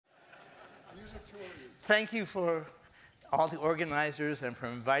Thank you for all the organizers and for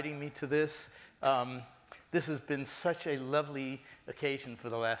inviting me to this. This has been such a lovely occasion for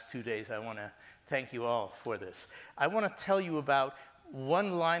the last 2 days. I want to thank you all for this. I want to tell you about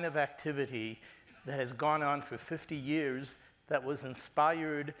one line of activity that has gone on for 50 years that was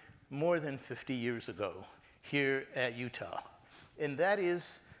inspired more than 50 years ago here at Utah. And that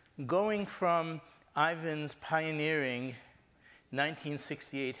is going from Ivan's pioneering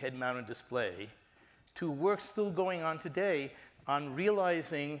 1968 head-mounted display to work still going on today on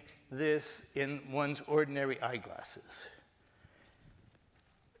realizing this in one's ordinary eyeglasses.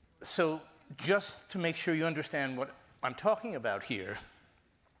 So just to make sure you understand what I'm talking about here,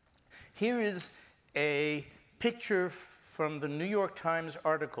 here is a picture from the New York Times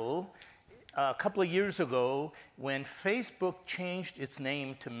article a couple of years ago when Facebook changed its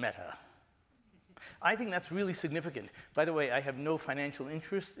name to Meta. I think that's really significant. By the way, I have no financial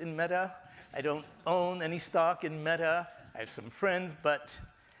interest in Meta. I don't own any stock in Meta. I have some friends, but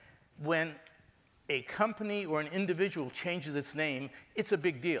when a company or an individual changes its name, it's a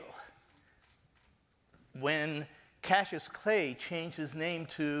big deal. When Cassius Clay changed his name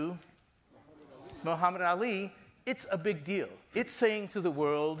to Muhammad Ali, it's a big deal. It's saying to the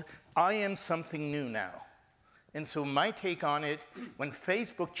world, I am something new now. And so my take on it, when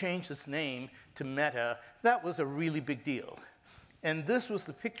Facebook changed its name to Meta, that was a really big deal. And this was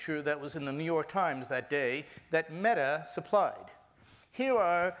the picture that was in the New York Times that day that Meta supplied. Here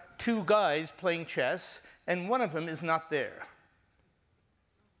are two guys playing chess, and one of them is not there.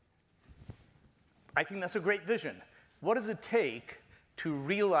 I think that's a great vision. What does it take to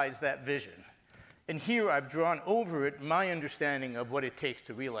realize that vision? And here I've drawn over it my understanding of what it takes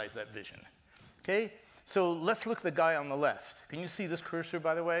to realize that vision. Okay? So let's look at the guy on the left. Can you see this cursor,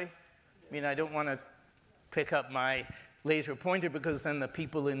 by the way? I mean, I don't want to pick up my laser pointer because then the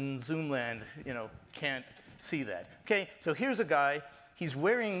people in Zoom land, can't see that. Okay, so here's a guy. He's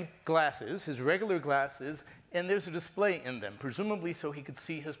wearing glasses, his regular glasses, and there's a display in them, presumably so he could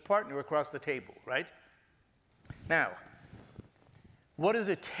see his partner across the table, right? Now, what does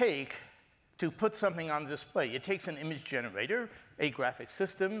it take to put something on the display? It takes an image generator, a graphic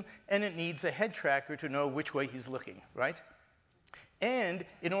system, and it needs a head tracker to know which way he's looking, right? And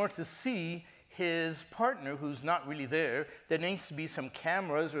in order to see his partner, who's not really there, there needs to be some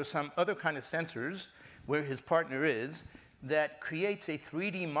cameras or some other kind of sensors where his partner is that creates a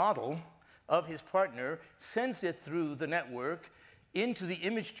 3D model of his partner, sends it through the network into the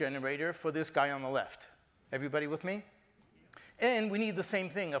image generator for this guy on the left. Everybody with me? And we need the same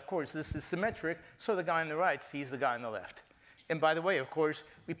thing, of course. This is symmetric, so the guy on the right sees the guy on the left. And by the way, of course,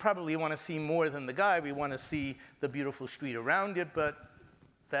 we probably want to see more than the guy. We want to see the beautiful street around it, but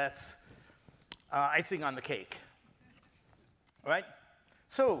that's icing on the cake. All right?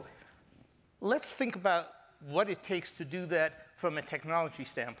 So let's think about what it takes to do that from a technology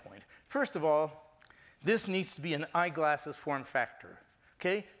standpoint. First of all, this needs to be an eyeglasses form factor.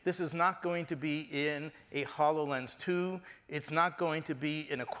 Okay? This is not going to be in a HoloLens 2. It's not going to be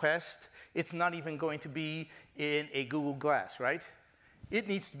in a Quest. It's not even going to be in a Google Glass, right? It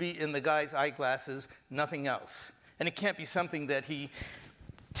needs to be in the guy's eyeglasses, nothing else. And it can't be something that he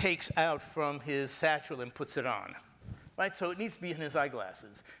takes out from his satchel and puts it on, right? So it needs to be in his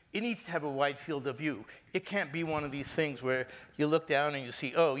eyeglasses. It needs to have a wide field of view. It can't be one of these things where you look down and you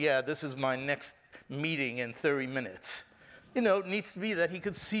see, oh yeah, this is my next meeting in 30 minutes. It needs to be that he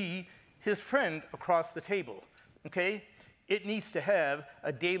could see his friend across the table, okay? It needs to have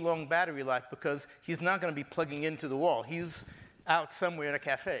a day-long battery life because he's not going to be plugging into the wall. He's out somewhere in a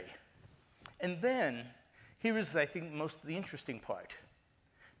cafe. And then, here is, I think, most of the interesting part.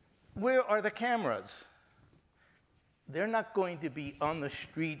 Where are the cameras? They're not going to be on the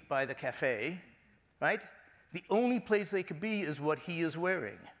street by the cafe, right? The only place they could be is what he is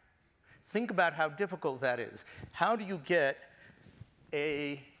wearing. Think about how difficult that is. How do you get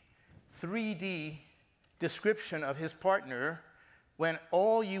a 3D description of his partner when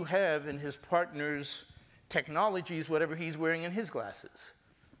all you have in his partner's technology is whatever he's wearing in his glasses?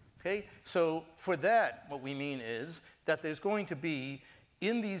 Okay? So for that, what we mean is that there's going to be,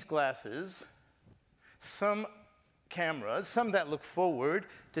 in these glasses, some cameras, some that look forward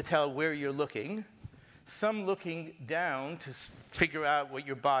to tell where you're looking, some looking down to figure out what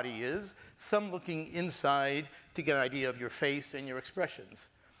your body is, some looking inside to get an idea of your face and your expressions.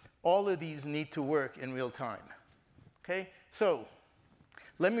 All of these need to work in real time. Okay? So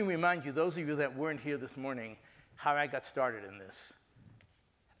let me remind you, those of you that weren't here this morning, how I got started in this.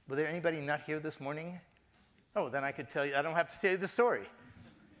 Was there anybody not here this morning? Oh, then I could tell you, I don't have to tell you the story.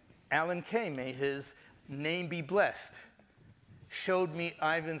 Alan Kay, may his name be blessed. showed me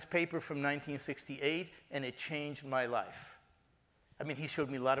Ivan's paper from 1968, and it changed my life. I mean, he showed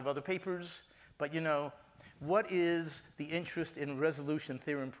me a lot of other papers, but you know, what is the interest in resolution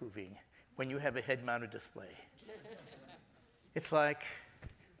theorem proving when you have a head-mounted display? It's like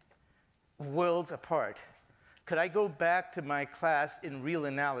worlds apart. Could I go back to my class in real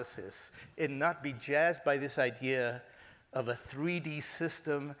analysis and not be jazzed by this idea of a 3D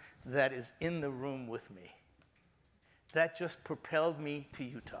system that is in the room with me? That just propelled me to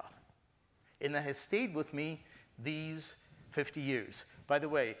Utah. And that has stayed with me these 50 years. By the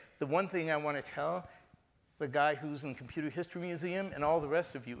way, the one thing I want to tell the guy who's in the Computer History Museum and all the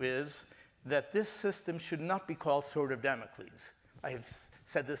rest of you is that this system should not be called Sword of Damocles. I have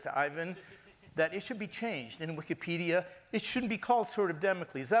said this to Ivan, that it should be changed in Wikipedia. It shouldn't be called Sword of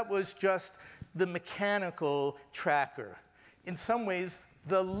Damocles. That was just the mechanical tracker. In some ways,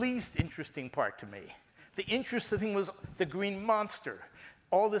 the least interesting part to me. The interesting thing was the green monster,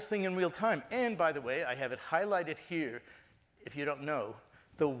 all this thing in real time. And by the way, I have it highlighted here, if you don't know,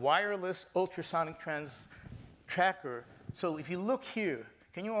 the wireless ultrasonic tracker. So if you look here,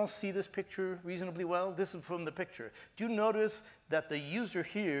 can you all see this picture reasonably well? This is from the picture. Do you notice that the user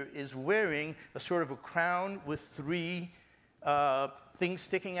here is wearing a sort of a crown with three things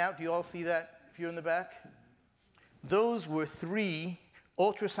sticking out? Do you all see that if you're in the back? Those were three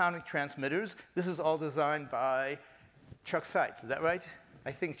ultrasonic transmitters. This is all designed by Chuck Seitz. Is that right?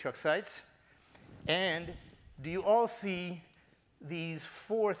 I think Chuck Seitz. And do you all see these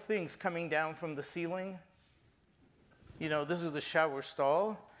four things coming down from the ceiling? You know, this is the shower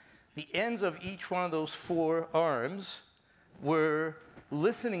stall. The ends of each one of those four arms were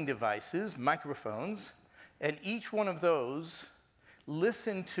listening devices, microphones, and each one of those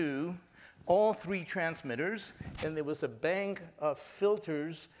listened to all three transmitters, and there was a bank of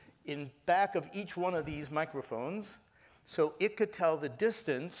filters in back of each one of these microphones, so it could tell the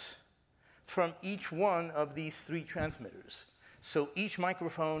distance from each one of these three transmitters. So each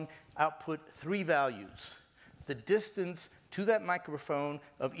microphone output three values, the distance to that microphone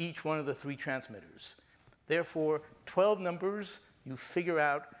of each one of the three transmitters. Therefore, 12 numbers, you figure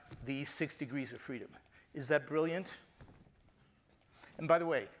out these 6 degrees of freedom. Is that brilliant? And by the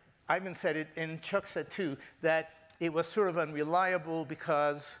way, Ivan said it, and Chuck said too, that it was sort of unreliable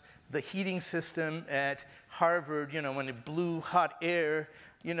because the heating system at Harvard, you know, when it blew hot air,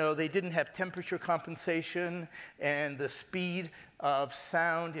 you know, they didn't have temperature compensation, and the speed of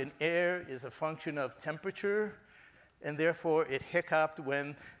sound in air is a function of temperature, and therefore it hiccuped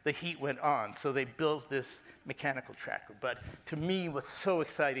when the heat went on. So they built this mechanical tracker. But to me, what's so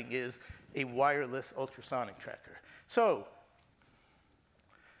exciting is a wireless ultrasonic tracker. So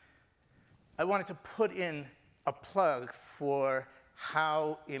I wanted to put in a plug for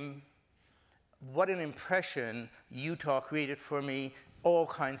what an impression Utah created for me all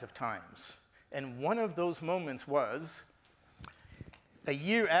kinds of times. And one of those moments was a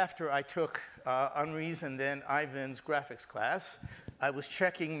year after I took Henri's and then Ivan's graphics class. I was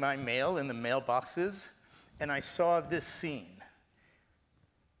checking my mail in the mailboxes, and I saw this scene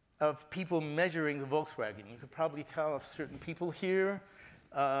of people measuring the Volkswagen. You could probably tell of certain people here.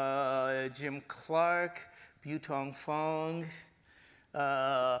 Jim Clark, Butong Fong,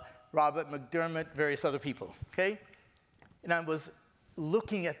 Robert McDermott, various other people, okay? And I was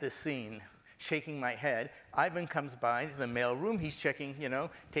looking at this scene, shaking my head. Ivan comes by to the mail room. He's checking, you know,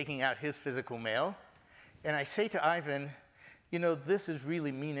 taking out his physical mail. And I say to Ivan, you know, this is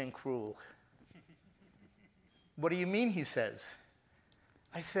really mean and cruel. What do you mean, he says.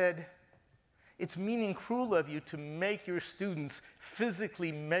 I said, it's mean and cruel of you to make your students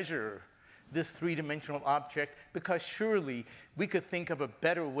physically measure this three-dimensional object, because surely we could think of a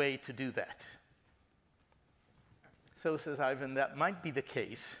better way to do that. So says Ivan, that might be the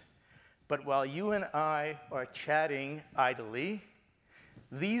case, but while you and I are chatting idly,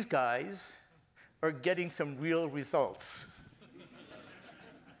 these guys are getting some real results.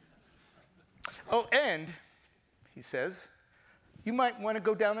 Oh, and, he says, you might want to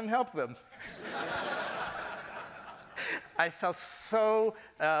go down and help them. I felt so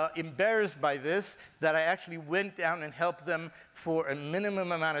embarrassed by this that I actually went down and helped them for a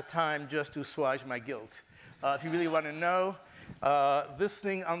minimum amount of time just to assuage my guilt. If you really want to know, this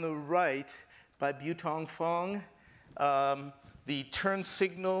thing on the right by Butong Fong, the turn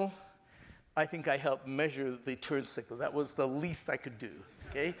signal, I think I helped measure the turn signal. That was the least I could do,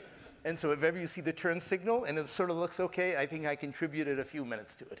 okay? And so if ever you see the turn signal and it sort of looks okay, I think I contributed a few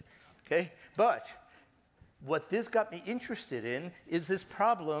minutes to it, okay? But what this got me interested in is this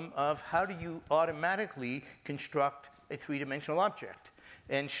problem of how do you automatically construct a three-dimensional object.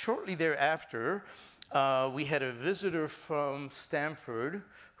 And shortly thereafter, we had a visitor from Stanford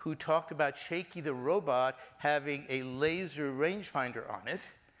who talked about Shaky the robot having a laser rangefinder on it.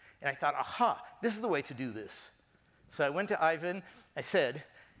 And I thought, aha, this is the way to do this. So I went to Ivan, I said,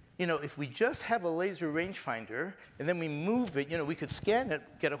 you know, if we just have a laser rangefinder and then we move it, you know, we could scan it,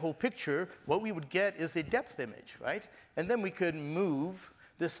 get a whole picture, what we would get is a depth image, right? And then we could move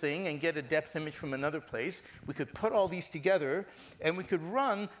this thing and get a depth image from another place. We could put all these together and we could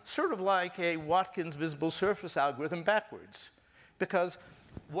run sort of like a Watkins visible surface algorithm backwards. Because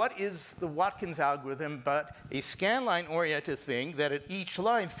what is the Watkins algorithm but a scanline-oriented thing that at each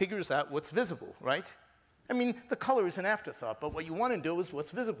line figures out what's visible, right? I mean, the color is an afterthought, but what you want to do is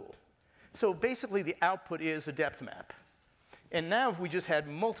what's visible. So basically, the output is a depth map. And now if we just had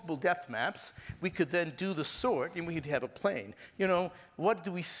multiple depth maps, we could then do the sort, and we could have a plane. You know, what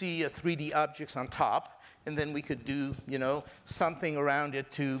do we see 3D objects on top? And then we could do, you know, something around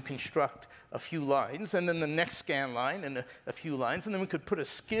it to construct a few lines, and then the next scan line and a few lines, and then we could put a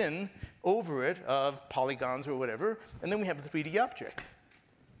skin over it of polygons or whatever, and then we have a 3D object.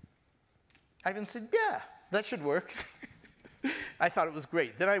 Ivan said, yeah, that should work. I thought it was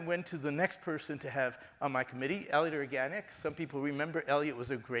great. Then I went to the next person to have on my committee, Elliot Organic. Some people remember Elliot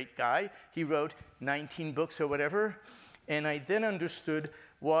was a great guy. He wrote 19 books or whatever. And I then understood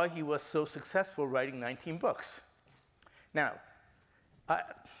why he was so successful writing 19 books. Now,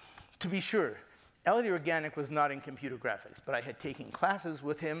 to be sure, Elliot Organic was not in computer graphics, but I had taken classes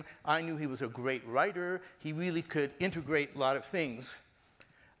with him. I knew he was a great writer. He really could integrate a lot of things.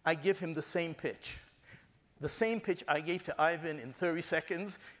 I give him the same pitch. The same pitch I gave to Ivan in 30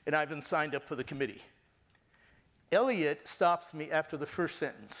 seconds, and Ivan signed up for the committee. Elliot stops me after the first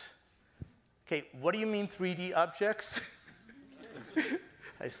sentence. Okay, what do you mean 3D objects?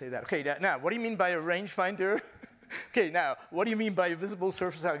 I say that. Okay, now, what do you mean by a rangefinder? Okay, now, what do you mean by a visible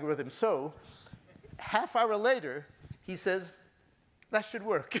surface algorithm? So, half hour later, he says, that should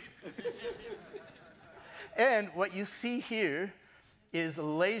work. And what you see here is a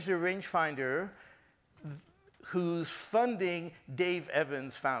laser rangefinder whose funding Dave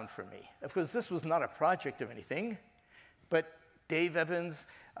Evans found for me. Of course, this was not a project of anything, but Dave Evans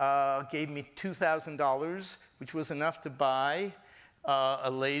gave me $2,000, which was enough to buy a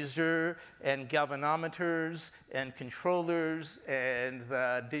laser and galvanometers and controllers and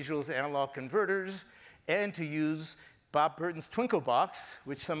the digital to analog converters, and to use Bob Burton's Twinkle box,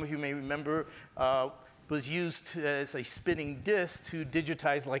 which some of you may remember was used as a spinning disk to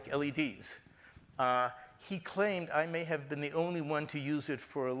digitize like LEDs. He claimed I may have been the only one to use it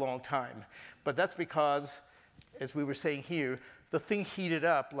for a long time. But that's because, as we were saying here, the thing heated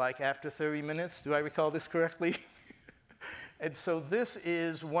up like after 30 minutes. Do I recall this correctly? And so this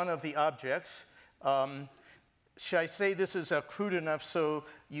is one of the objects. Should I say this is crude enough so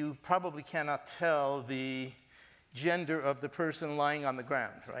you probably cannot tell the gender of the person lying on the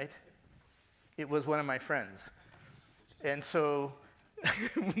ground, right? It was one of my friends. And so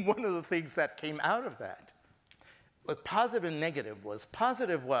one of the things that came out of that, what positive and negative was,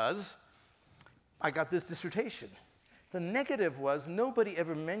 positive was I got this dissertation. The negative was nobody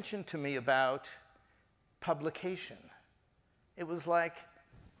ever mentioned to me about publication. It was like,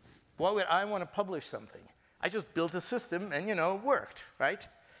 why would I want to publish something? I just built a system and, you know, it worked, right?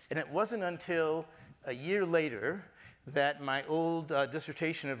 And it wasn't until a year later that my old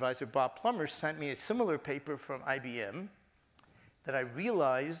dissertation advisor, Bob Plummer, sent me a similar paper from IBM that I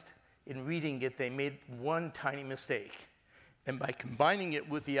realized in reading it they made one tiny mistake. And by combining it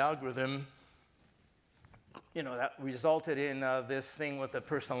with the algorithm, you know, that resulted in this thing with the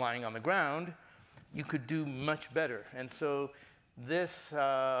person lying on the ground. You could do much better. And so this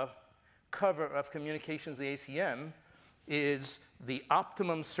cover of Communications of the ACM is the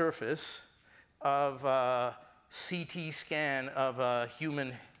optimum surface of CT scan of a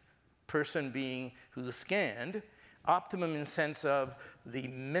human person being who's scanned. Optimum in the sense of the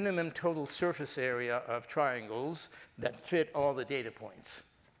minimum total surface area of triangles that fit all the data points.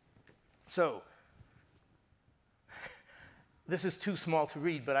 So this is too small to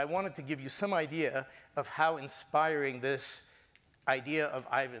read, but I wanted to give you some idea of how inspiring this idea of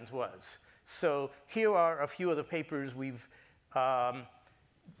Ivan's was. So here are a few of the papers we've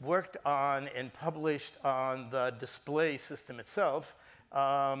worked on and published on the display system itself.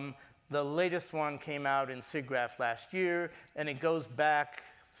 The latest one came out in SIGGRAPH last year, and it goes back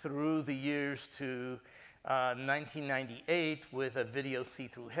through the years to 1998 with a video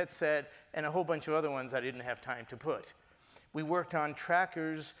see-through headset and a whole bunch of other ones I didn't have time to put. We worked on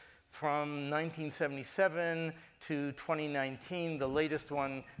trackers from 1977 to 2019, the latest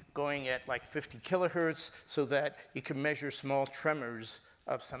one going at like 50 kilohertz so that you can measure small tremors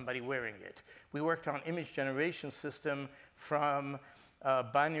of somebody wearing it. We worked on image generation system from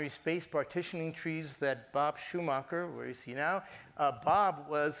binary space partitioning trees that Bob Schumacher, where is he now? Bob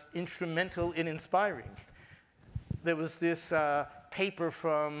was instrumental in inspiring. There was this paper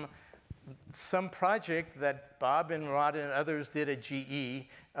from some project that Bob and Rod and others did at GE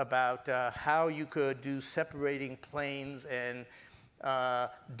about how you could do separating planes and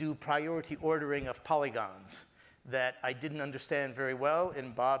do priority ordering of polygons that I didn't understand very well,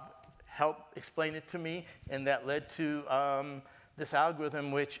 and Bob helped explain it to me, and that led to this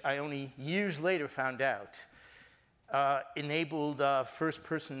algorithm, which I only years later found out, enabled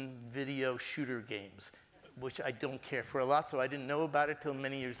first-person video shooter games, which I don't care for a lot, so I didn't know about it till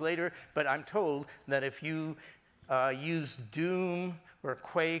many years later, but I'm told that if you use Doom or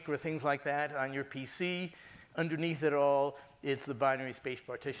Quake or things like that on your PC, underneath it all, it's the binary space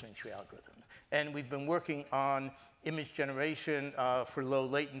partitioning tree algorithm. And we've been working on image generation for low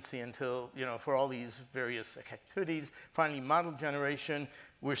latency until, for all these various activities. Finally, model generation,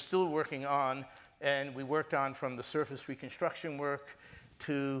 we're still working on, and we worked on from the surface reconstruction work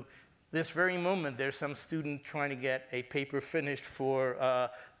to this very moment. There's some student trying to get a paper finished for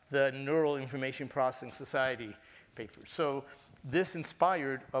the Neural Information Processing Society paper. So this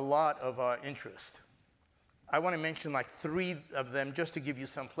inspired a lot of our interest. I want to mention like 3 of them just to give you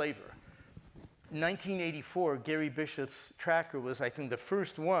some flavor. 1984, Gary Bishop's tracker was, I think, the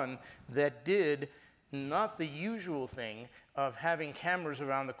first one that did not the usual thing of having cameras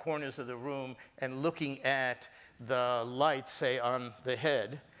around the corners of the room and looking at the lights, say, on the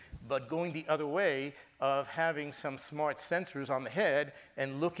head, but going the other way of having some smart sensors on the head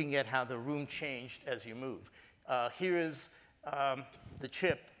and looking at how the room changed as you move. Here is the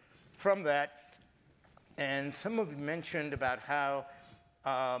chip from that. And some of you mentioned about how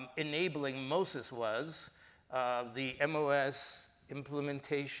enabling MOSIS was, the MOS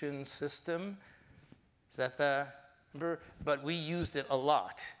implementation system. Is that the number? But we used it a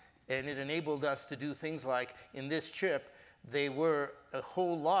lot. And it enabled us to do things like, in this chip, they were a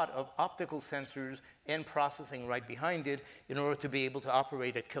whole lot of optical sensors and processing right behind it in order to be able to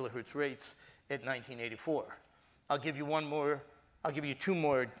operate at kilohertz rates at 1984. I'll give you 2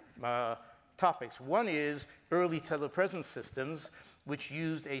 more topics. One is early telepresence systems, which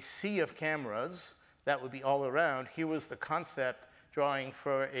used a sea of cameras that would be all around. Here was the concept drawing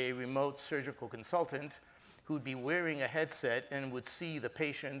for a remote surgical consultant who would be wearing a headset and would see the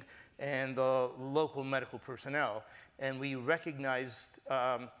patient and the local medical personnel. And we recognized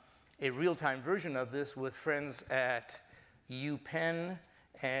a real-time version of this with friends at UPenn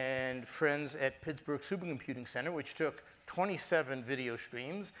and friends at Pittsburgh Supercomputing Center, which took 27 video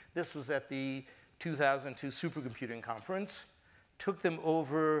streams. This was at the 2002 Supercomputing Conference. Took them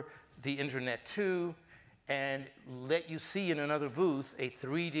over the internet too, and let you see in another booth a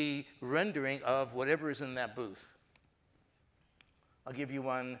 3D rendering of whatever is in that booth. I'll give you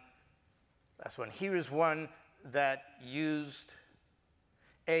one, last one. Here is one that used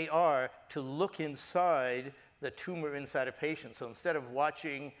AR to look inside the tumor inside a patient. So instead of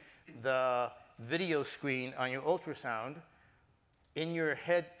watching the video screen on your ultrasound, in your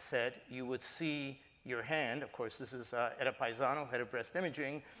headset, you would see your hand. Of course, this is Etta Paisano, head of breast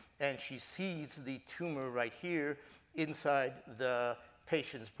imaging, and she sees the tumor right here inside the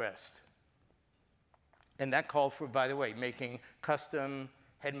patient's breast. And that called for, by the way, making custom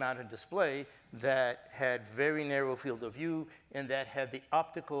head-mounted display that had very narrow field of view and that had the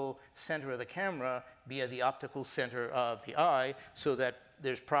optical center of the camera be at the optical center of the eye so that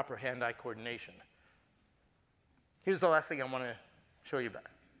there's proper hand-eye coordination. Here's the last thing I want to show you about.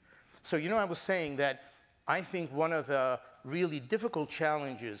 So I was saying that I think one of the really difficult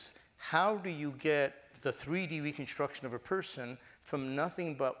challenges, how do you get the 3D reconstruction of a person from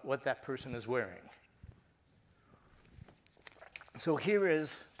nothing but what that person is wearing? So here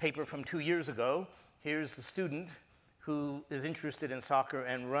is a paper from 2 years ago. Here's the student who is interested in soccer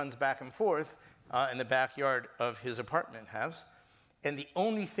and runs back and forth in the backyard of his apartment house. And the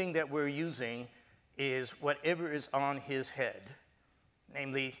only thing that we're using is whatever is on his head,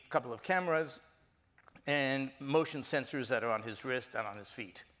 namely a couple of cameras and motion sensors that are on his wrist and on his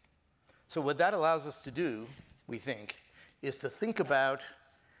feet. So what that allows us to do, we think, is to think about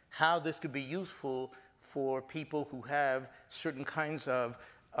how this could be useful for people who have certain kinds of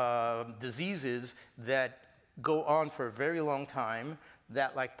diseases that go on for a very long time,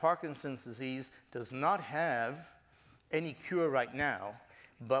 that, like Parkinson's disease, does not have any cure right now,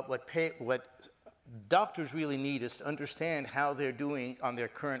 but what doctors really need is to understand how they're doing on their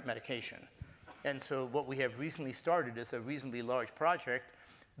current medication. And so what we have recently started is a reasonably large project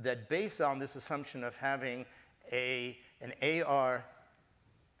that, based on this assumption of having an AR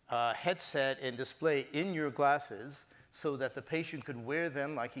headset and display in your glasses so that the patient could wear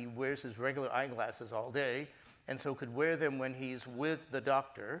them like he wears his regular eyeglasses all day, and so could wear them when he's with the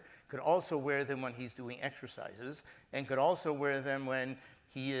doctor, could also wear them when he's doing exercises, and could also wear them when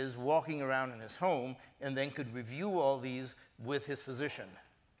he is walking around in his home, and then could review all these with his physician.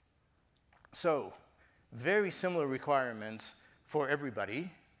 So, very similar requirements for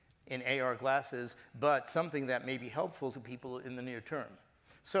everybody in AR glasses, but something that may be helpful to people in the near term.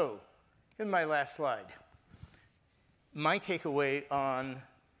 So, here's my last slide. My takeaway on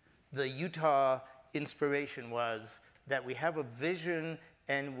the Utah inspiration was that we have a vision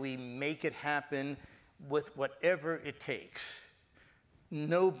and we make it happen with whatever it takes.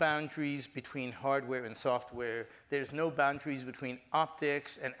 No boundaries between hardware and software. There's no boundaries between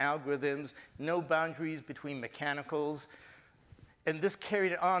optics and algorithms, no boundaries between mechanicals. And this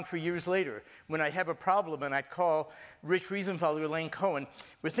carried it on for years later. When I have a problem and I call Rich Riesenfeld or Elaine Cohen,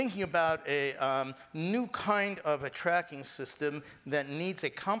 we're thinking about a new kind of a tracking system that needs a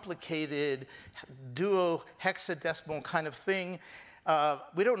complicated duo hexadecimal kind of thing.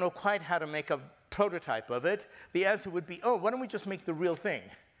 We don't know quite how to make a prototype of it. The answer would be, oh, why don't we just make the real thing?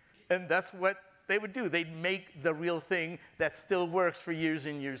 And that's what they would do. They'd make the real thing that still works for years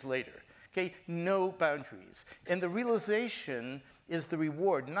and years later. Okay, no boundaries. And the realization is the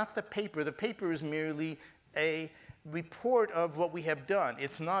reward, not the paper. The paper is merely a report of what we have done.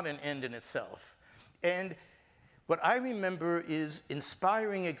 It's not an end in itself. And what I remember is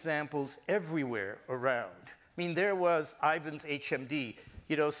inspiring examples everywhere around. I mean, there was Ivan's HMD,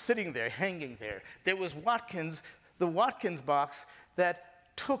 you know, sitting there, hanging there. There was Watkins, the Watkins box that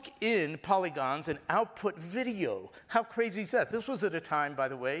took in polygons and output video. How crazy is that? This was at a time, by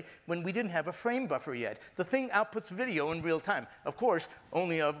the way, when we didn't have a frame buffer yet. The thing outputs video in real time. Of course,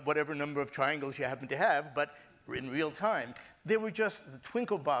 only of whatever number of triangles you happen to have, but in real time. There were just the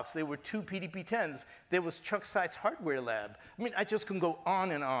Twinkle box. There were 2 PDP-10s. There was Chuck Seitz Hardware Lab. I mean, I just can go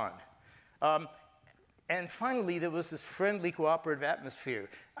on and on. And finally, there was this friendly, cooperative atmosphere.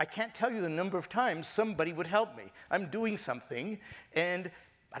 I can't tell you the number of times somebody would help me. I'm doing something, and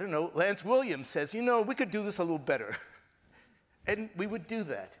I don't know, Lance Williams says, you know, we could do this a little better. And we would do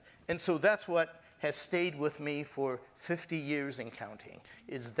that. And so that's what has stayed with me for 50 years and counting,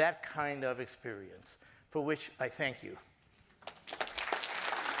 is that kind of experience, for which I thank you.